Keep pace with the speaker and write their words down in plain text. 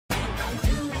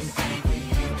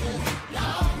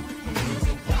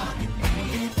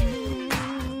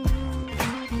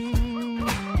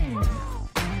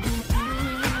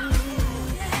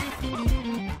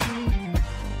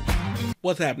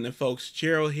What's happening, folks?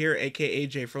 Gerald here, aka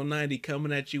J490,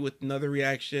 coming at you with another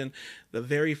reaction. The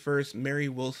very first Mary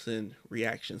Wilson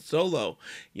reaction solo.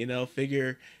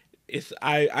 Figure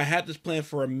I had this plan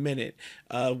for a minute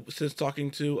since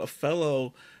talking to a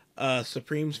fellow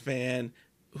Supremes fan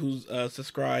who's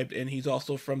subscribed, and he's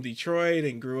also from Detroit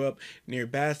and grew up near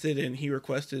Bassett, and he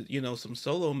requested some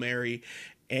solo Mary,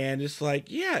 and it's like,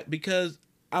 yeah, because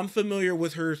I'm familiar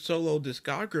with her solo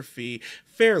discography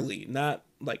fairly, not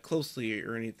like closely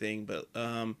or anything, but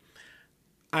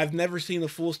I've never seen a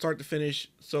full start to finish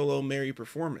solo Mary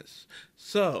performance.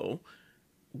 So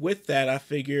with that, I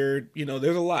figured,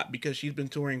 there's a lot because she's been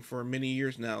touring for many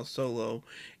years now solo,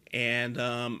 and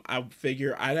I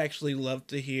figure I'd actually love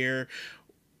to hear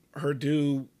her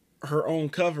do her own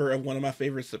cover of one of my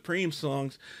favorite Supreme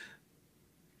songs,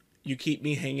 "You Keep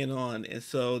Me Hanging On." And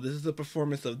so this is a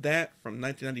performance of that from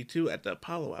 1992 at the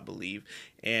Apollo, I believe,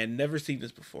 and never seen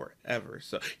this before, ever.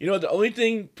 So, the only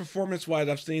thing performance-wise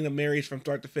I've seen of Mary's from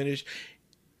start to finish,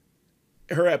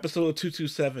 her episode of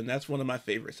 227, that's one of my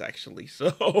favorites, actually.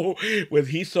 So, with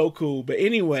He's So Cool. But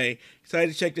anyway,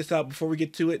 excited to check this out. Before we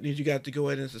get to it, need you guys to go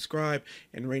ahead and subscribe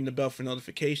and ring the bell for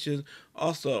notifications.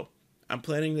 Also, I'm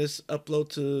planning this upload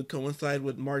to coincide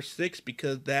with March 6th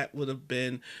because that would have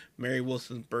been Mary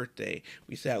Wilson's birthday.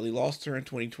 We sadly lost her in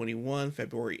 2021,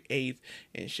 February 8th.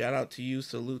 And shout out to you,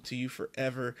 salute to you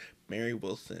forever, Mary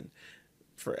Wilson.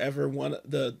 Forever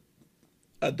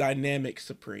a dynamic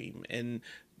Supreme, and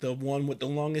the one with the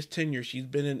longest tenure. She's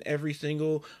been in every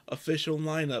single official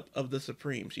lineup of the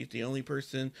Supreme. She's the only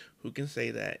person who can say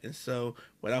that. And so,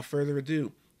 without further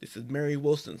ado, this is Mary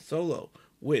Wilson solo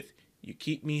with "You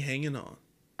Keep Me Hanging On."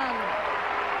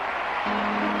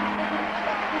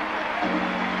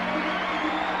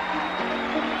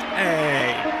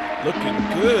 Hey, looking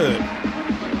good.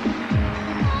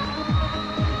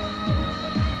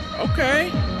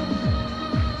 Okay.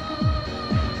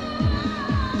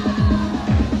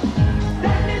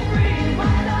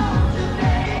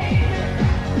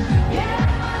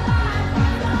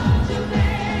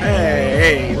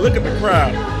 Hey, look at the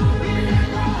crowd.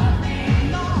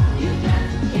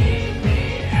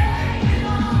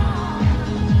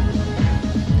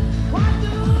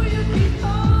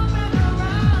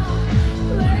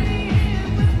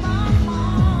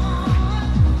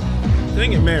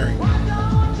 Sing it, Mary.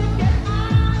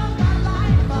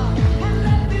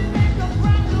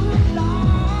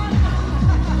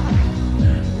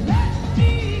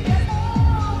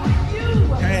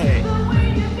 Hey.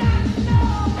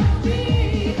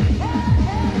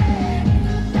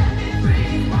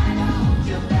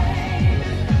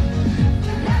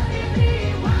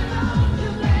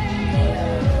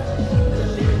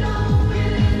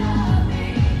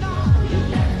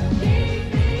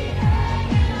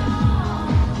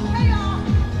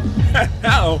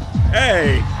 Oh,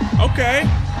 hey, okay.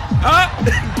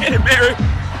 Get it, Mary.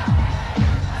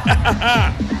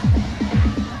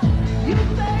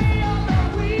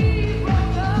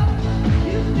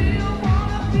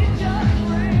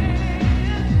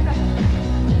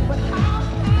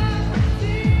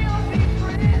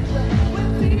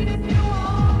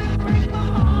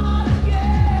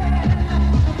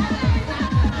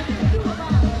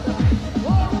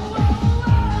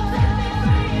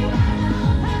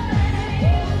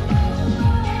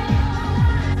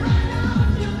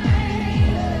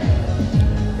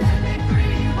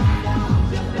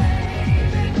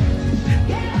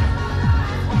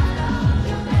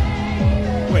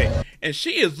 And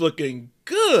she is looking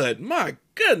good. My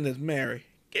goodness, Mary.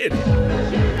 Get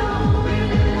it.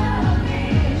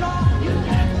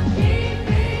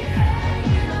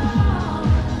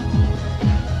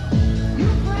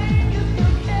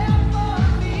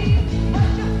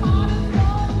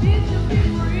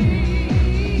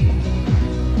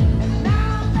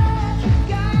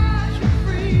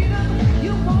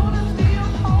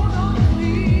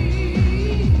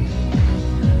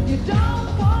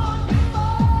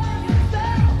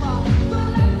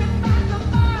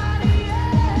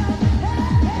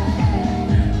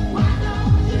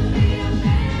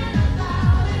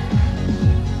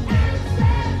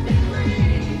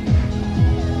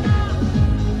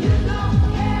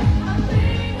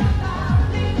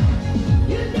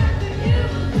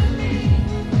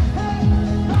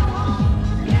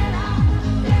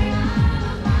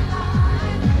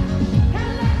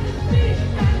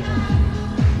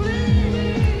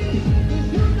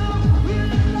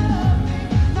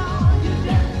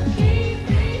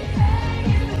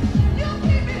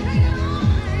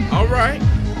 All right.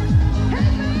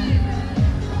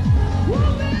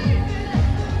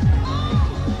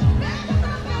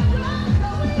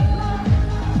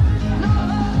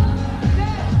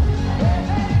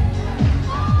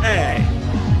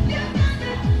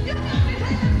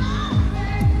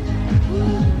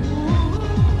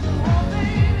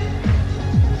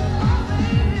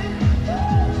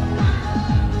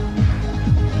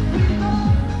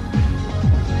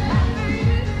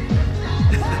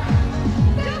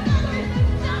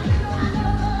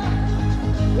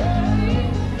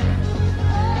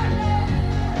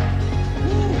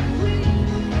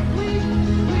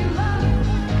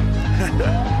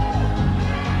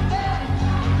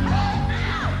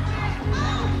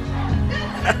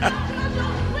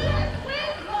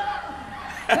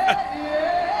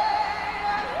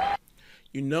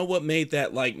 know what made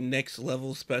that like next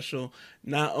level special?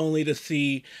 Not only to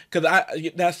see, because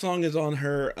I that song is on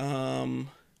her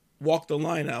Walk the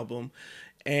Line album,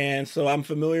 and so I'm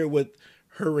familiar with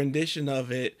her rendition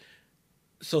of it.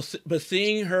 So, but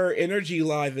seeing her energy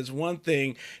live is one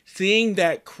thing. Seeing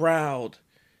that crowd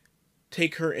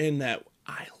take her in, that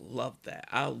I love that.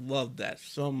 I love that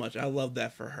so much. I love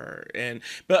that for her. And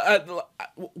but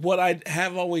what I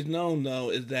have always known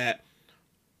though is that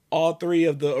all three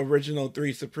of the original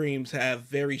three Supremes have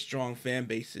very strong fan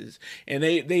bases, and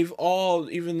they've all,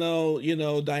 even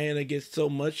though Diana gets so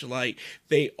much like,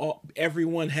 they all,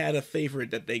 everyone had a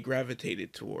favorite that they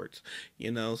gravitated towards,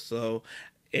 so.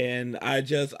 And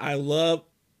I love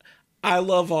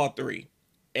all three,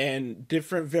 and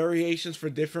different variations for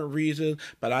different reasons,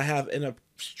 but I have a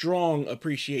strong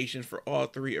appreciation for all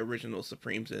three original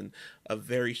Supremes in a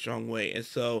very strong way. And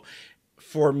so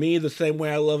for me, the same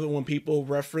way I love it when people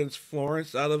reference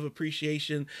Florence out of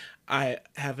appreciation, I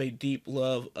have a deep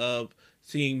love of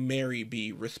seeing Mary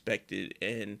be respected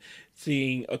and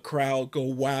seeing a crowd go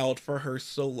wild for her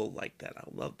solo like that. I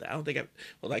love that. I don't think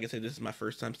well, like I said, this is my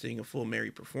first time seeing a full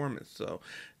Mary performance, so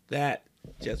that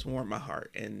just warmed my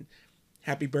heart. And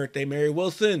happy birthday, Mary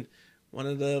Wilson, one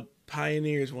of the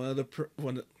pioneers, one of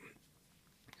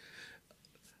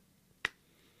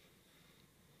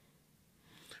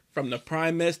from the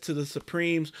Primettes to the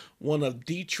Supremes, one of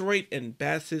Detroit and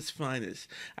Bassett's finest.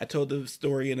 I told the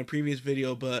story in a previous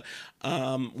video, but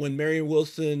when Mary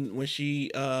Wilson, when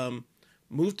she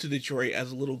moved to Detroit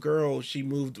as a little girl, she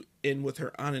moved in with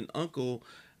her aunt and uncle,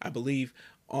 I believe,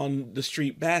 on the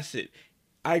street Bassett.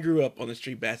 I grew up on the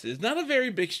street Bassett. It's not a very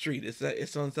big street.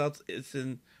 It's on South. It's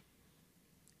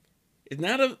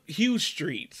not a huge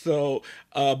street. So,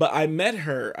 but I met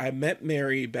her. I met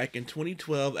Mary back in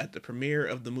 2012 at the premiere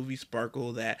of the movie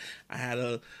Sparkle. That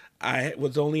I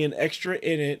was only an extra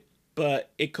in it, but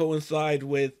it coincided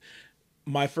with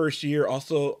my first year.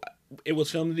 Also, it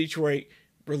was filmed in Detroit,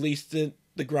 released in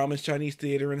the Grauman's Chinese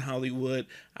Theater in Hollywood.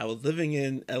 I was living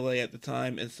in LA at the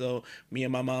time, and so me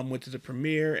and my mom went to the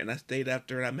premiere, and I stayed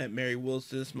after, and I met Mary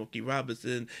Wilson, Smokey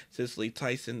Robinson, Cicely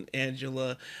Tyson,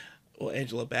 Angela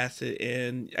Bassett,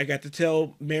 and I got to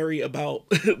tell Mary about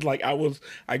like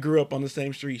I grew up on the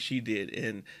same street she did,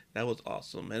 and that was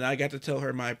awesome. And I got to tell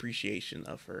her my appreciation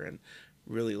of her, and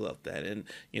really loved that. And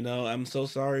I'm so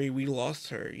sorry we lost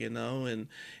her, and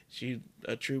she's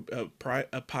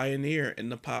a pioneer in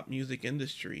the pop music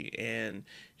industry, and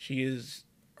she is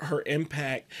her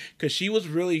impact, because she was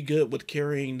really good with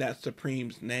carrying that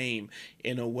Supreme's name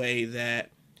in a way that,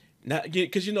 not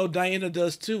because Diana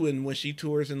does too, and when she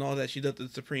tours and all that, she does the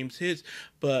Supremes hits,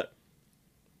 but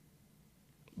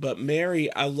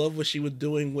Mary, I love what she was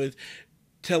doing with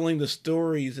telling the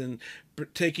stories and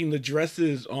taking the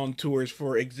dresses on tours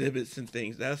for exhibits and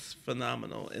things. That's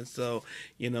phenomenal. And so,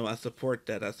 I support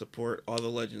that. I support all the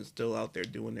legends still out there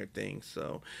doing their thing.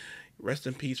 So rest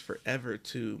in peace forever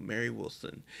to Mary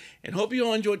Wilson. And hope you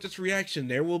all enjoyed this reaction.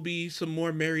 There will be some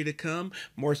more Mary to come,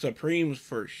 more Supremes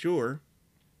for sure.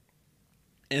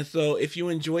 And so if you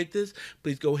enjoyed this,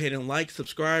 please go ahead and like,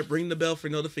 subscribe, ring the bell for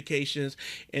notifications.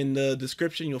 In the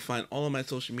description, you'll find all of my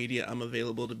social media. I'm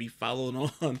available to be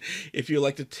followed on. If you'd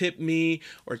like to tip me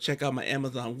or check out my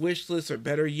Amazon wish list, or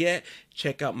better yet,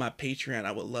 check out my Patreon.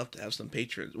 I would love to have some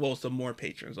patrons, well, some more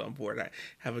patrons on board. I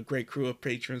have a great crew of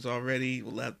patrons already.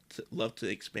 Would love to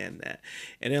expand that.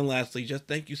 And then lastly, just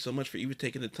thank you so much for even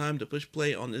taking the time to push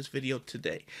play on this video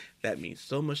today. That means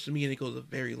so much to me, and it goes a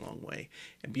very long way.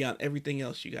 And beyond everything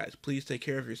else, you guys, please take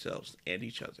care of yourselves and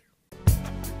each other.